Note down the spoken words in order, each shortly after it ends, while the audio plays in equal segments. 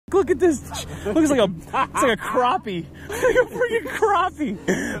Look at this. Looks like it's like a crappie. Like a freaking crappie.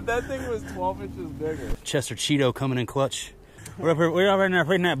 If that thing was 12 inches bigger. Chester Cheeto coming in clutch. We're up here, we're right now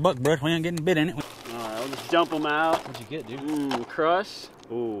feeding that buck, bro. We ain't getting bit in it. Alright, I'll just dump them out. What'd you get, dude? Crush.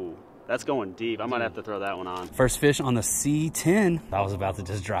 Ooh, that's going deep. I might have to throw that one on. First fish on the C10. I was about to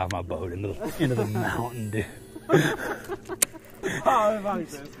just drive my boat into the mountain, dude.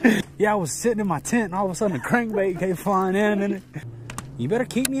 Yeah, I was sitting in my tent and all of a sudden a crankbait came flying in and you better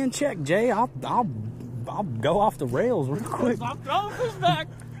keep me in check, Jay. I'll go off the rails real quick. Stop throwing fish back.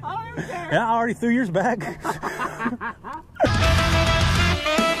 I don't even care. Yeah, I already threw yours back.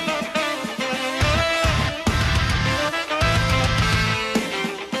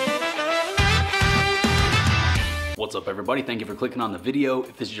 What's up, everybody? Thank you for clicking on the video.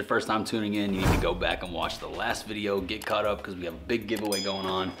 If this is your first time tuning in, you need to go back and watch the last video, get caught up, because we have a big giveaway going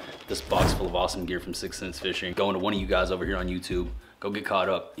on. This box full of awesome gear from 6th Sense Fishing. Going to one of you guys over here on YouTube. Go get caught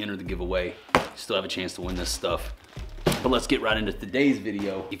up, enter the giveaway. You still have a chance to win this stuff. But let's get right into today's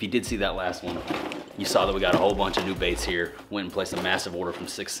video. If you did see that last one, you saw that we got a whole bunch of new baits here. Went and placed a massive order from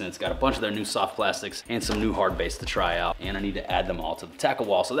 6th Sense. Got a bunch of their new soft plastics and some new hard baits to try out. And I need to add them all to the tackle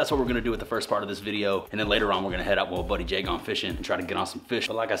wall. So that's what we're gonna do with the first part of this video. And then later on, we're gonna head out with my buddy Jay gone fishing and try to get on some fish.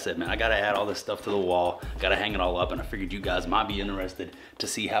 But like I said, man, I gotta add all this stuff to the wall. Gotta hang it all up. And I figured you guys might be interested to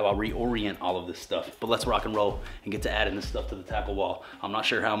see how I reorient all of this stuff. But let's rock and roll and get to adding this stuff to the tackle wall. I'm not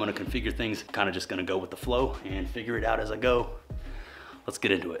sure how I'm gonna configure things. Kind of just gonna go with the flow and figure it out as I go. Let's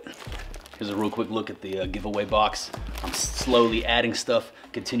get into it. Here's a real quick look at the giveaway box. I'm slowly adding stuff,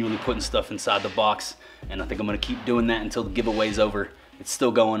 continually putting stuff inside the box, and I think I'm gonna keep doing that until the giveaway's over. It's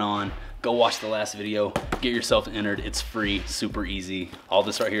still going on. Go watch the last video, get yourself entered. It's free, super easy. All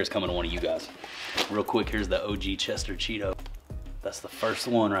this right here is coming to one of you guys. Real quick, here's the OG Chester Cheeto. That's the first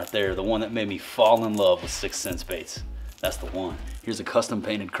one right there, the one that made me fall in love with 6th Sense baits. That's the one. Here's a custom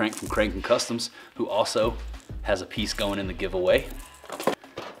painted crank from Crank & Customs, who also has a piece going in the giveaway.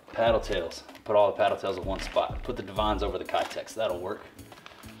 Paddle tails. Put all the paddle tails in one spot. Put the Divines over the Kitex. That'll work.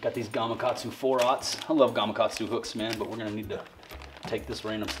 Got these Gamakatsu 4/0s. I love Gamakatsu hooks, man, but we're gonna need to take this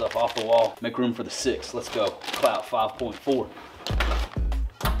random stuff off the wall. Make room for the 6. Let's go. Clout 5.4.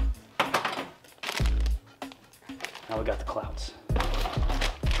 Now we got the clouts.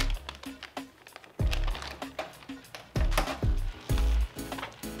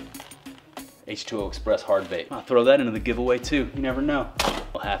 H2O Express hard bait. I'll throw that into the giveaway too. You never know.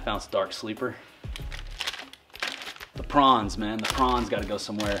 A 1/2 ounce dark sleeper. The prawns, man. The prawns gotta go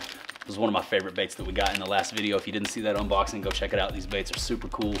somewhere. This was one of my favorite baits that we got in the last video. If you didn't see that unboxing, go check it out. These baits are super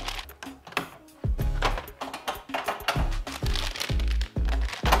cool.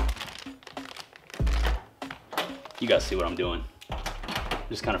 You guys see what I'm doing.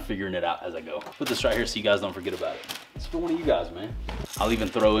 Just kind of figuring it out as I go. Put this right here so you guys don't forget about it. It's for one of you guys, man. I'll even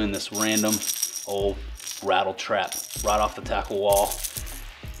throw in this random old rattle trap right off the tackle wall.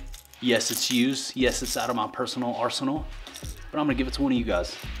 Yes, it's used. Yes, it's out of my personal arsenal, but I'm gonna give it to one of you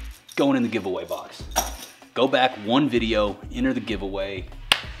guys. Going in the giveaway box. Go back one video, enter the giveaway.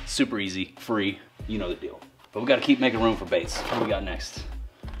 Super easy, free, you know the deal. But we gotta keep making room for baits. What do we got next?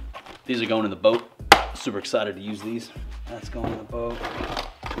 These are going in the boat. Super excited to use these. That's going in the boat.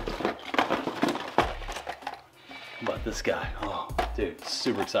 How about this guy? Oh, dude,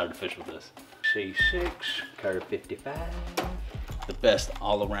 super excited to fish with this. C6, curve 55. The best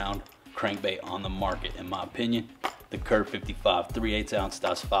all-around crankbait on the market, in my opinion. The Curve 55, 3/8 ounce,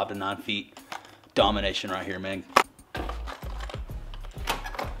 that's 5 to 9 feet. Domination right here, man.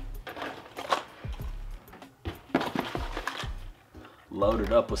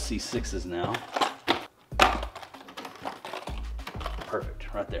 Loaded up with C6s now.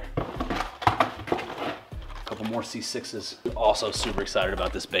 Perfect, right there. Couple more C6s. Also super excited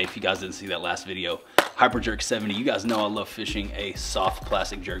about this bait. If you guys didn't see that last video, Hyper Jerk 70. You guys know I love fishing a soft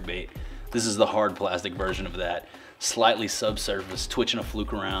plastic jerk bait. This is the hard plastic version of that. Slightly subsurface, twitching a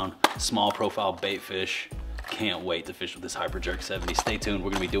fluke around, small profile bait fish. Can't wait to fish with this Hyper Jerk 70. Stay tuned,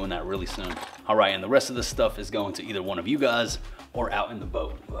 we're gonna be doing that really soon. All right, and the rest of this stuff is going to either one of you guys or out in the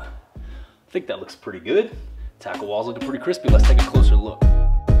boat. I think that looks pretty good. Tackle wall's looking pretty crispy. Let's take a closer look.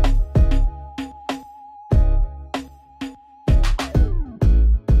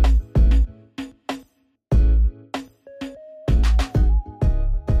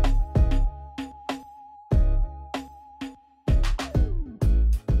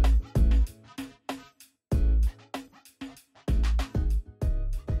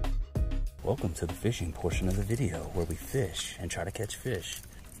 Welcome to the fishing portion of the video where we fish and try to catch fish.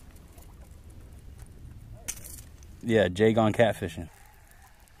 Yeah, Jay gone catfishing.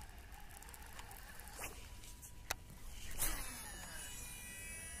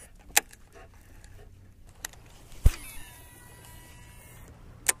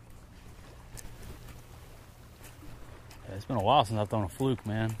 It's been a while since I've thrown a fluke,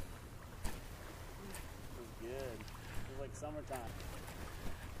 man. Good. It's like summertime.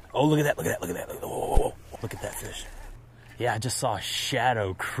 Oh, look at that, look at that, look at that. Oh, look at that fish. Yeah, I just saw a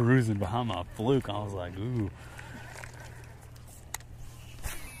shadow cruising behind my fluke. I was like, ooh.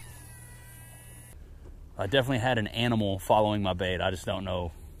 I definitely had an animal following my bait. I just don't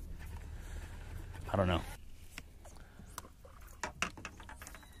know. I don't know.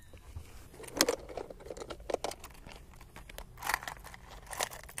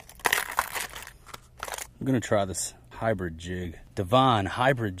 I'm gonna try this hybrid jig. Divine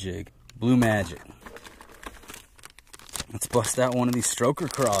hybrid jig. Blue Magic. Let's bust out one of these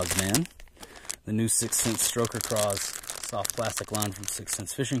stroker craws, man. The new 6 Cents stroker craws. Soft plastic line from 6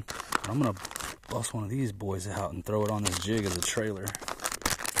 Cents Fishing. I'm gonna bust one of these boys out and throw it on this jig as a trailer.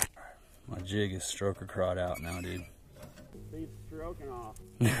 My jig is stroker crawed out now, dude. He's stroking off.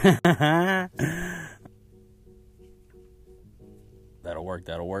 That'll work,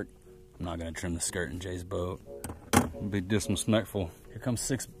 that'll work. I'm not gonna trim the skirt in Jay's boat. Be disrespectful. Here comes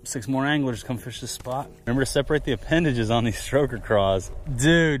six more anglers to come fish this spot. Remember to separate the appendages on these stroker craws.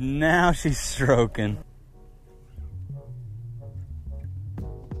 Dude, now she's stroking.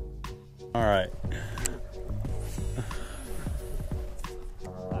 All right.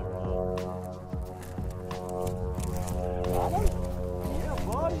 Yeah,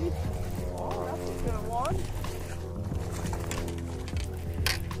 buddy. Oh, that's a good one.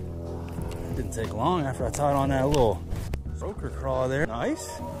 It didn't take long after I tied on that little stroker craw there. Nice.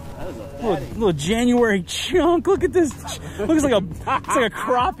 That is a Little January chunk. Look at this. Looks like a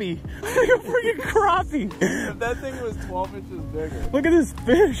crappie. Like a freaking crappie. If that thing was 12 inches bigger. Look at this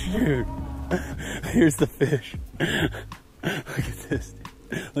fish, dude. Here's the fish. Look at this.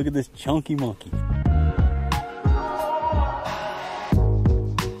 Look at this chunky monkey.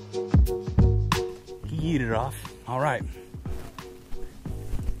 He eat it off. All right.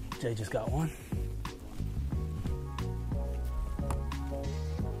 Jay just got one.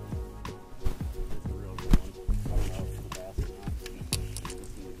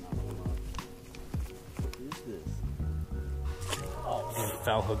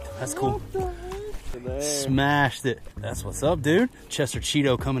 Foul hooked. That's cool. Smashed it. That's what's up, dude. Chester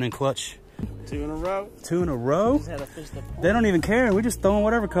Cheeto coming in clutch. 2 in a row. 2 in a row? They don't even care. We're just throwing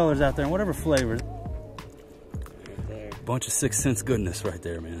whatever colors out there and whatever flavors. Right there. Bunch of 6 Cents goodness right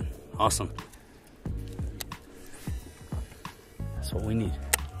there, man. Awesome. That's what we need.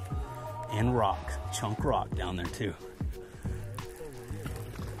 And rock. Chunk rock down there, too.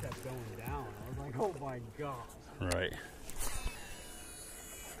 Kept going down. I was like, oh my God. Right.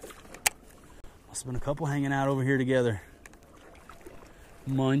 Must have been a couple hanging out over here together.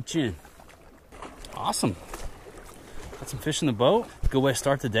 Munching. Awesome. Got some fish in the boat. Good way to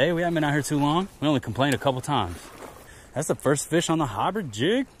start the day. We haven't been out here too long. We only complained a couple times. That's the first fish on the hybrid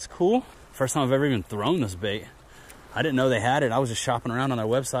jig. It's cool. First time I've ever even thrown this bait. I didn't know they had it. I was just shopping around on their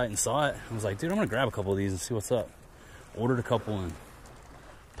website and saw it. I was like, dude, I'm gonna grab a couple of these and see what's up. Ordered a couple and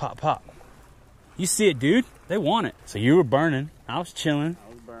pop, pop. You see it, dude. They want it. So you were burning. I was chilling. I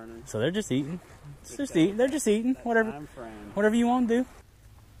was burning. So they're just eating. Just eating. They're just eating. Whatever you want to do.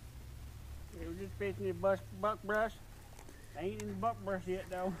 Yeah, we're just fishing the buck brush. I ain't in the buck brush yet,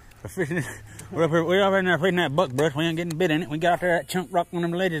 though. We're over there fishing that buck brush. We ain't getting bit in it. We got out there that chunk rock on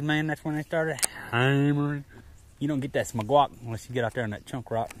them ledges, man. That's when they started hammering. You don't get that smagwalk unless you get out there on that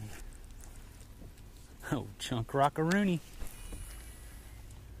chunk rock. Oh, chunk rockaroony.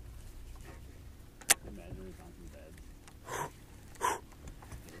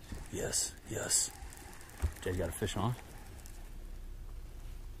 Yes, yes. Jay's got a fish on.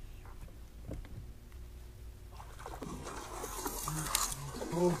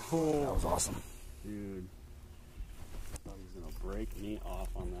 Oh, that was awesome. Dude. I thought he was going to break me off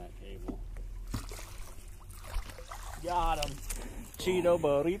on that cable. Got him. Cheeto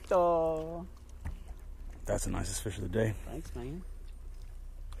burrito. That's the nicest fish of the day. Thanks, man.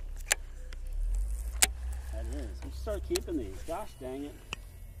 That is. We should start keeping these. Gosh dang it.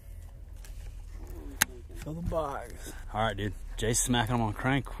 Fill the box. All right, dude. Jay's smacking them on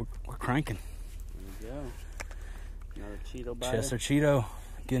crank. We're cranking. There we go. Another Cheeto biter. Chester Cheeto.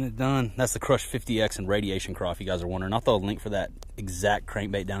 Getting it done. That's the Crush 50X and Radiation Craw, if you guys are wondering. I'll throw a link for that exact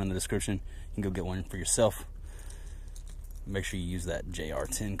crankbait down in the description. You can go get one for yourself. Make sure you use that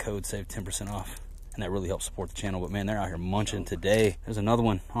JR10 code, save 10% off. And that really helps support the channel. But man, they're out here munching today. There's another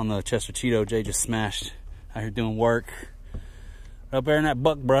one on the Chester Cheeto. Jay just smashed. Out here doing work. Up there in that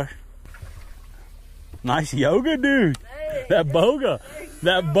buck brush. Nice yoga, dude. Hey, that boga. Hey,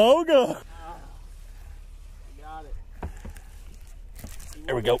 that boga. Got it.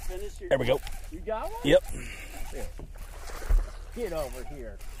 There we go. There we go. You got one? Yep. Yeah. Get over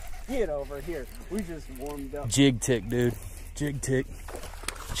here. Get over here. We just warmed up. Jig tick, dude. Jig tick.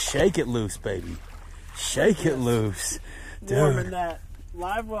 Shake it loose, baby. Shake it loose. Dude. Warming that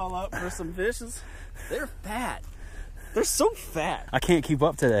live well up for some fishes. They're fat. They're so fat. I can't keep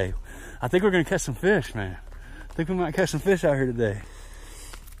up today. I think we're gonna catch some fish, man. I think we might catch some fish out here today.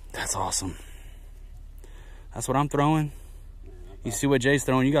 That's awesome. That's what I'm throwing. You see what Jay's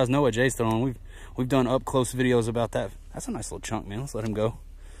throwing. You guys know what Jay's throwing. We've done up close videos about that. That's a nice little chunk, man. Let's let him go.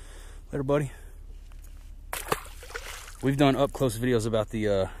 Later, buddy. We've done up close videos about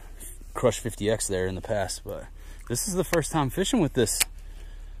the Crush 50X there in the past, but this is the first time fishing with this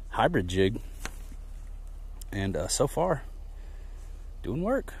hybrid jig. And so far, doing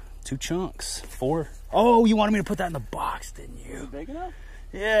work. 2 chunks, 4. Oh, you wanted me to put that in the box, didn't you? Was it big enough?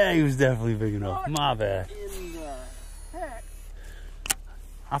 Yeah, he was definitely big enough. My bad. In the heck?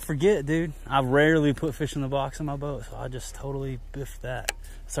 I forget, dude. I rarely put fish in the box in my boat, so I just totally biffed that.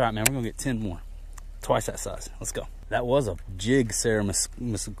 It's all right, man. We're gonna get 10 more. Twice that size. Let's go. That was a jig, Sarah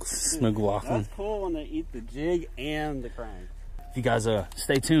McLaughlin. That's cool when they eat the jig and the crank. If you guys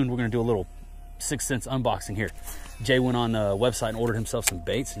stay tuned, we're gonna do a little 6th Sense unboxing here. Jay went on the website and ordered himself some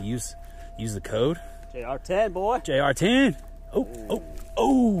baits and used the code. JR10, boy. JR10.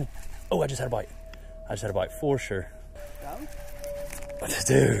 Oh, I just had a bite. I just had a bite for sure.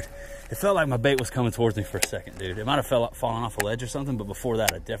 Dude, it felt like my bait was coming towards me for a second, dude. It might have fallen off a ledge or something, but before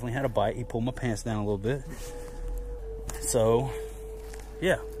that, I definitely had a bite. He pulled my pants down a little bit. So,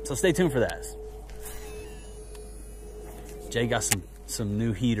 yeah. So stay tuned for that. Jay got some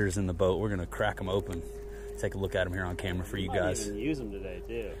new heaters in the boat. We're gonna crack them open. Take a look at them here on camera for you guys. Might even use them today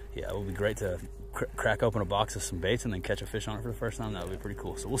too. Yeah, it would be great to crack open a box of some baits and then catch a fish on it for the first time. That would be pretty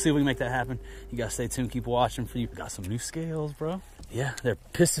cool. So we'll see if we can make that happen. You guys stay tuned, keep watching for you. Got some new scales, bro. Yeah, they're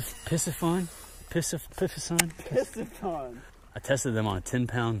Piscifun. I tested them on a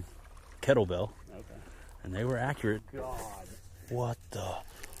 10-pound kettlebell. Okay. And they were accurate. God. What the?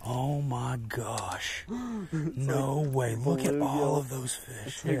 Oh my gosh. No way. Look at all of those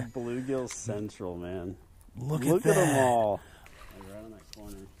fish. It's like bluegill central, man. Look at that. Look at them all. Like right on that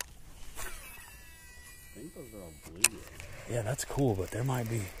corner. I think those are all bluegill. Yeah, that's cool, but they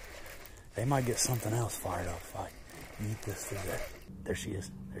might get something else fired up if I eat this through there. There she is.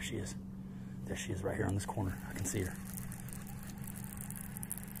 There she is. There she is right here on this corner. I can see her.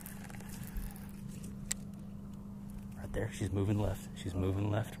 Right there. She's moving left. She's moving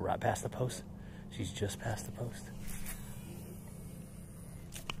left right past the post. She's just past the post.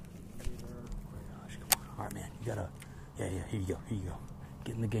 Oh my gosh, come on. All right, man. You gotta... Yeah, here you go. Here you go.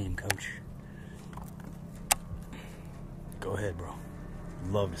 Get in the game, coach. Go ahead, bro.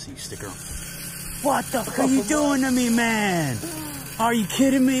 Love to see you stick around. What the fuck are you doing to me, man? Are you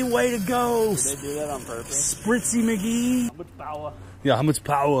kidding me? Way to go. Did they do that on purpose? Spritzy McGee. How much power? Yeah, how much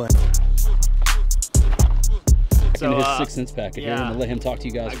power? So, his 6th Sense packet here. I'm gonna let him talk to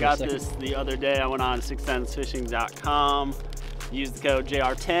you guys for a second. I got this the other day. I went on 6thsensefishing.com, used the code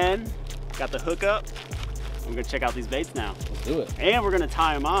JR10, got the hookup. I'm gonna check out these baits now. Let's do it. And we're gonna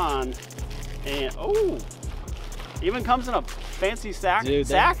tie them on. And oh, even comes in a fancy sack. Dude,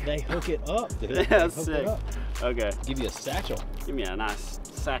 they hook it up, dude. That's sick. Okay. Give you a satchel. Give me a nice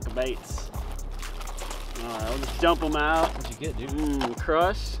sack of baits. All right, I'll just dump them out. What'd you get, dude?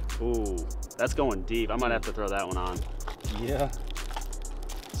 Crush. Ooh, that's going deep. I might have to throw that one on. Yeah.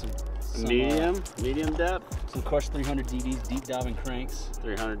 Some medium depth. Some Crush 300 DDs, deep diving cranks.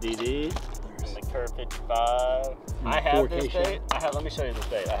 300 DD. And the Curve 55. I have this bait. Let me show you this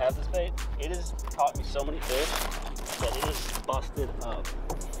bait. I have this bait. It has caught me so many fish that it is busted up.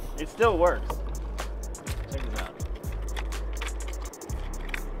 It still works. Check this out.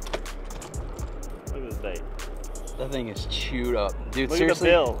 Look at this bait. That thing is chewed up. Dude, Look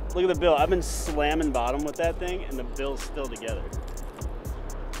seriously? at the bill. Look at the bill. I've been slamming bottom with that thing and the bill's still together.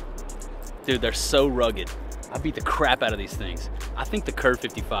 Dude, they're so rugged. I beat the crap out of these things. I think the Curve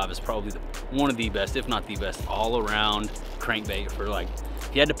 55 is probably one of the best, if not the best, all-around crankbait for, like, if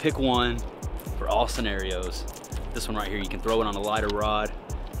you had to pick one for all scenarios, this one right here, you can throw it on a lighter rod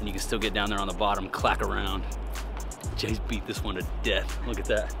and you can still get down there on the bottom, clack around. Jay's beat this one to death. Look at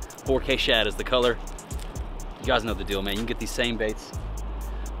that. 4K shad is the color. You guys know the deal, man. You can get these same baits.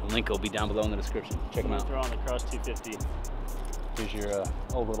 The link will be down below in the description. Check them out. Throw on the Crush 250. Here's your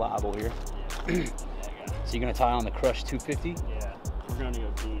old reliable here. Yeah. So you're gonna tie on the Crush 250? Yeah, we're gonna go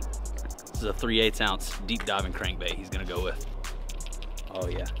deep. This is a 3/8 ounce deep diving crankbait he's gonna go with. Oh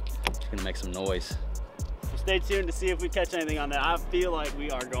yeah, it's gonna make some noise. Stay tuned to see if we catch anything on that. I feel like we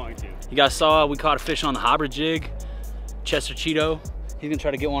are going to. You guys saw we caught a fish on the hybrid jig, Chester Cheeto. He's gonna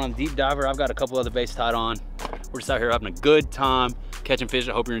try to get one on the deep diver. I've got a couple other baits tied on. We're just out here having a good time catching fish.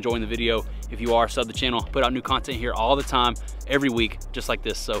 I hope you're enjoying the video. If you are, sub the channel. Put out new content here all the time, every week, just like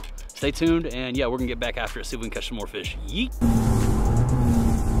this. So stay tuned, and yeah, we're gonna get back after it, see if we can catch some more fish. Yeet.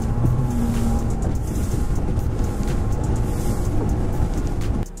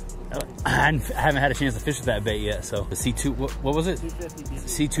 I haven't had a chance to fish with that bait yet, so the C2, what was it?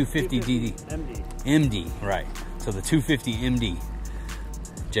 C250 DD. MD, right. So the 250 MD.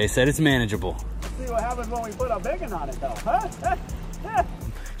 Jay said it's manageable. Let's see what happens when we put a biggin on it though, huh?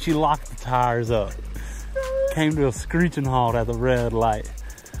 She locked the tires up. Came to a screeching halt at the red light.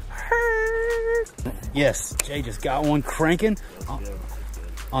 Yes, Jay just got one cranking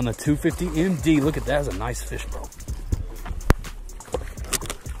on the 250 MD. Look at that, that's a nice fish, bro.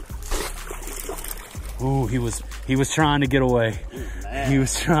 Ooh, he was trying to get away. He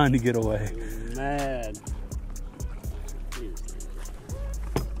was trying to get away. Mad.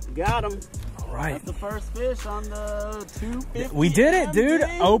 Got him. All right. That's the first fish on the 250. We did it, dude.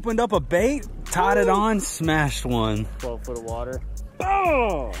 Opened up a bait, tied it on, smashed one. 12 foot of water.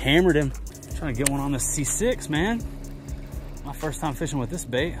 Oh! Hammered him. Trying to get one on the C6, man. My first time fishing with this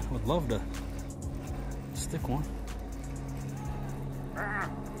bait. I would love to stick one.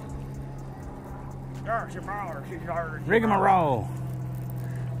 Rigmarole.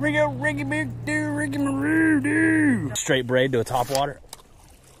 Riggy big do, rigmarole do. Straight braid to a top water.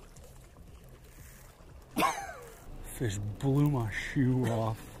 Fish blew my shoe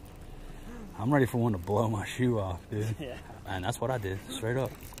off. I'm ready for one to blow my shoe off, dude. Yeah. And that's what I did, straight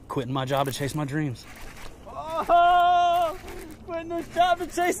up. Quitting my job to chase my dreams. Oh! Quitting his job to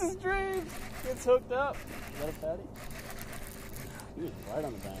chase his dreams. Gets hooked up. Is that a fatty? He was right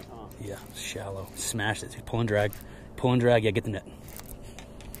on the bank, huh? Yeah, shallow. Smashed it. Pull and drag. Pull and drag. Yeah, get the net.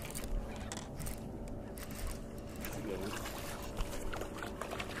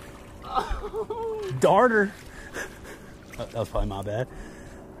 Darter. That was probably my bad.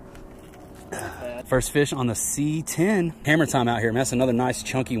 First fish on the C10. Hammer time out here, man. That's another nice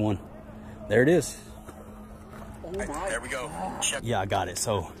chunky one. There it is. Oh my. There we go. Yeah, I got it.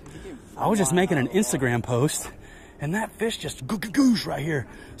 So I was just making an Instagram post, and that fish just goose right here.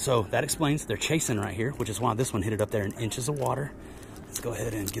 So that explains they're chasing right here, which is why this one hit it up there in inches of water. Let's go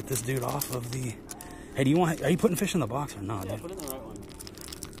ahead and get this dude off of the... Hey, are you putting fish in the box or not? Yeah, dude? put it in the right one.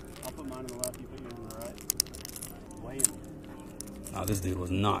 I'll put mine in the left, you put yours in the right. Weigh him. Oh, this dude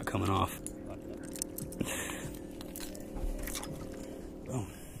was not coming off. Boom.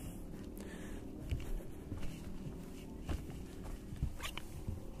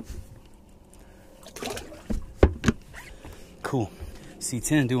 Cool.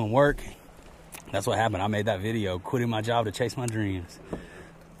 C10 doing work. That's what happened. I made that video, quitting my job to chase my dreams.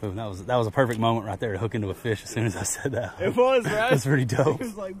 Boom, that was a perfect moment right there to hook into a fish as soon as I said that. It was, right? That's pretty dope. It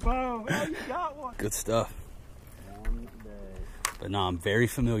was like, boom, oh, you got one. Good stuff. But no, I'm very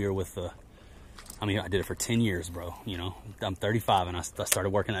familiar with the, I mean, I did it for 10 years, bro. You know, I'm 35 and I started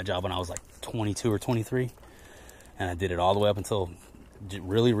working that job when I was like 22 or 23. And I did it all the way up until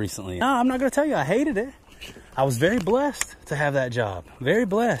really recently. No, I'm not going to tell you, I hated it. I was very blessed to have that job. Very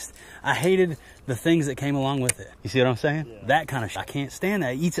blessed. I hated the things that came along with it. You see what I'm saying? Yeah. That kind of shit. I can't stand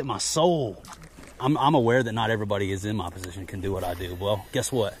that. It eats at my soul. I'm aware that not everybody is in my position can do what I do. Well,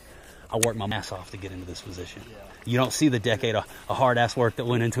 guess what? I worked my ass off to get into this position. Yeah. You don't see the decade of hard ass work that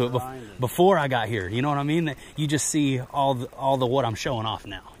went into it before I got here. You know what I mean? You just see all the what I'm showing off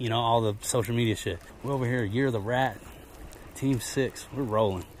now. You know, all the social media shit. We're over here, Year of the Rat, Team 6. We're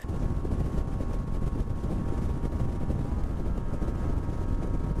rolling.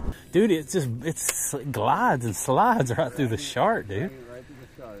 Dude, it's glides and slides right through the shark, dude. Right through the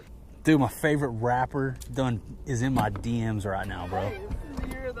shark. Dude, my favorite rapper is in my DMs right now, bro. Hey, this is the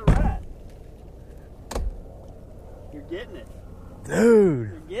Year of the Rat. You're getting it. Dude.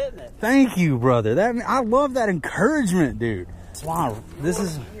 You're getting it. Thank you, brother. I love that encouragement, dude. That's why this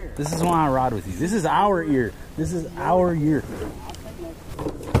is why I ride with you. This is our year. This is our year.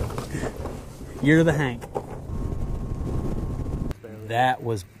 Year of the Hank.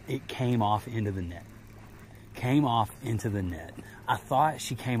 It came off into the net. Came off into the net. I thought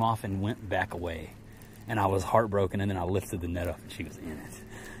she came off and went back away. And I was heartbroken, and then I lifted the net up and she was in it.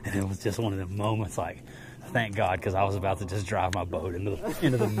 And it was just one of the moments like, thank God, because I was about to just drive my boat into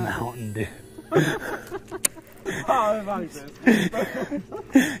the mountain, dude. Oh,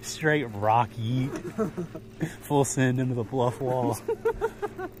 straight rock yeet. Full send into the bluff wall.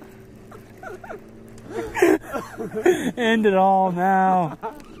 End it all now.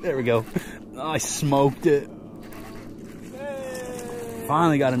 There we go. I smoked it.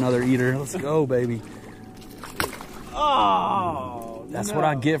 Finally got another eater. Let's go, baby. Oh, That's what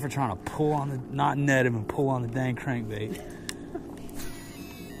I get for trying to pull on the, not net him and pull on the dang crankbait.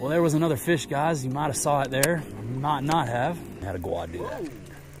 Well, there was another fish, guys. You might have saw it there. Might not have. Had a quad do that.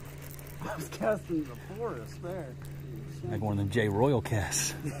 I was casting the forest there. Like one of them J. Royal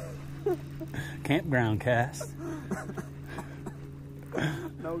casts. Campground cast.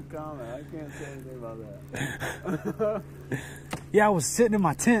 No comment. I can't say anything about that. Yeah, I was sitting in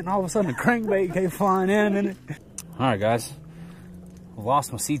my tent and all of a sudden the crankbait came flying in. And all right, guys.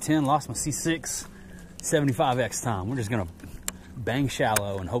 Lost my C10, lost my C6. 75X time. We're just going to bang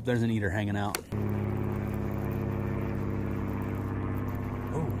shallow and hope there's an eater hanging out.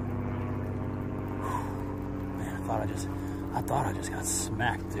 I thought I just got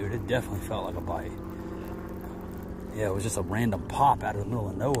smacked, dude. It definitely felt like a bite. Yeah, it was just a random pop out of the middle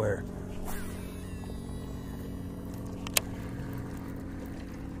of nowhere.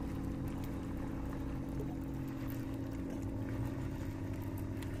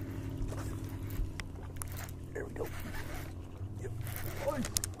 There we go. Yep.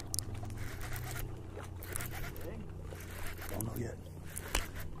 Don't know yet.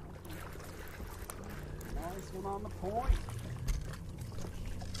 Nice one on the point.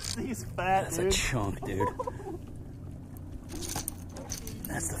 He's fat, That's dude. a chunk, dude.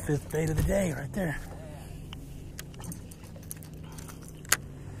 That's the 5th bait of the day right there.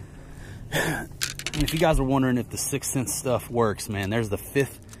 And if you guys were wondering if the 6th Sense stuff works, man, there's the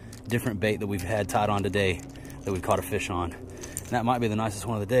 5th different bait that we've had tied on today that we've caught a fish on. And that might be the nicest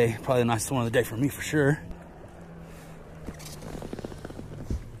one of the day. Probably the nicest one of the day for me for sure.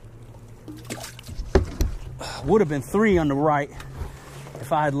 Would have been 3 on the right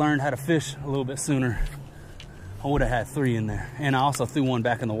if I had learned how to fish a little bit sooner. I would have had 3 in there. And I also threw one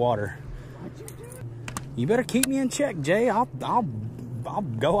back in the water. You better keep me in check, Jay. I'll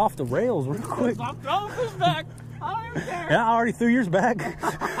go off the rails real quick. Stop throwing fish back. I don't even care. Yeah, I already threw yours back.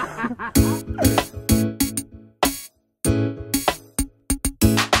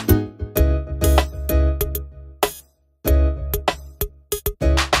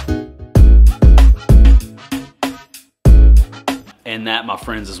 And that, my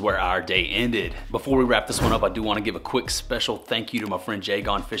friends, is where our day ended. Before we wrap this one up, I do want to give a quick special thank you to my friend Jay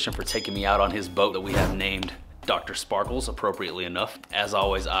Gone Fishing for taking me out on his boat that we have named Dr. Sparkles, appropriately enough. As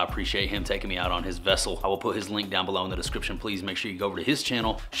always, I appreciate him taking me out on his vessel. I will put his link down below in the description. Please make sure you go over to his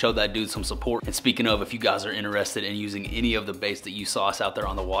channel, show that dude some support. And speaking of, if you guys are interested in using any of the baits that you saw us out there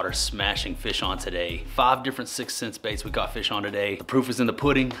on the water smashing fish on today, 5 different 6th Sense baits we caught fish on today. The proof is in the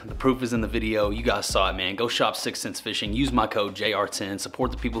pudding. The proof is in the video. You guys saw it, man. Go shop 6th Sense Fishing. Use my code JR10.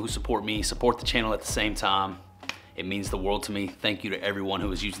 Support the people who support me. Support the channel at the same time. It means the world to me. Thank you to everyone who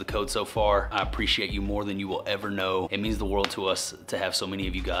has used the code so far. I appreciate you more than you will ever know. It means the world to us to have so many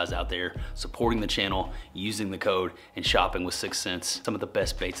of you guys out there supporting the channel, using the code, and shopping with 6th Sense. Some of the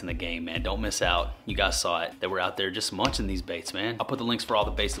best baits in the game, man. Don't miss out. You guys saw it. They were out there just munching these baits, man. I'll put the links for all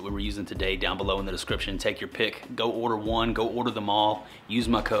the baits that we were using today down below in the description. Take your pick. Go order one. Go order them all. Use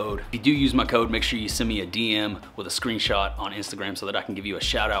my code. If you do use my code, make sure you send me a DM with a screenshot on Instagram so that I can give you a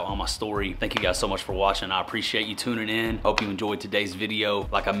shout out on my story. Thank you guys so much for watching. I appreciate you tuning in. Hope you enjoyed today's video.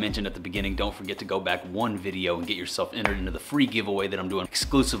 Like I mentioned at the beginning, don't forget to go back one video and get yourself entered into the free giveaway that I'm doing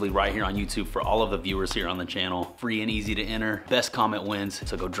exclusively right here on YouTube for all of the viewers here on the channel. Free and easy to enter. Best comment wins.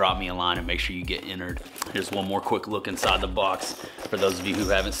 So go drop me a line and make sure you get entered. Here's one more quick look inside the box. For those of you who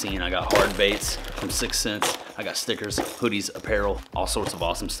haven't seen, I got hard baits from 6th Sense. I got stickers, hoodies, apparel, all sorts of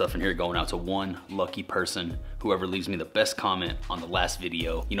awesome stuff in here going out to one lucky person. Whoever leaves me the best comment on the last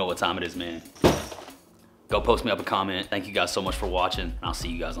video. You know what time it is, man. Go post me up a comment. Thank you guys so much for watching, and I'll see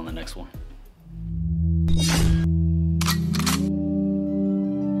you guys on the next one.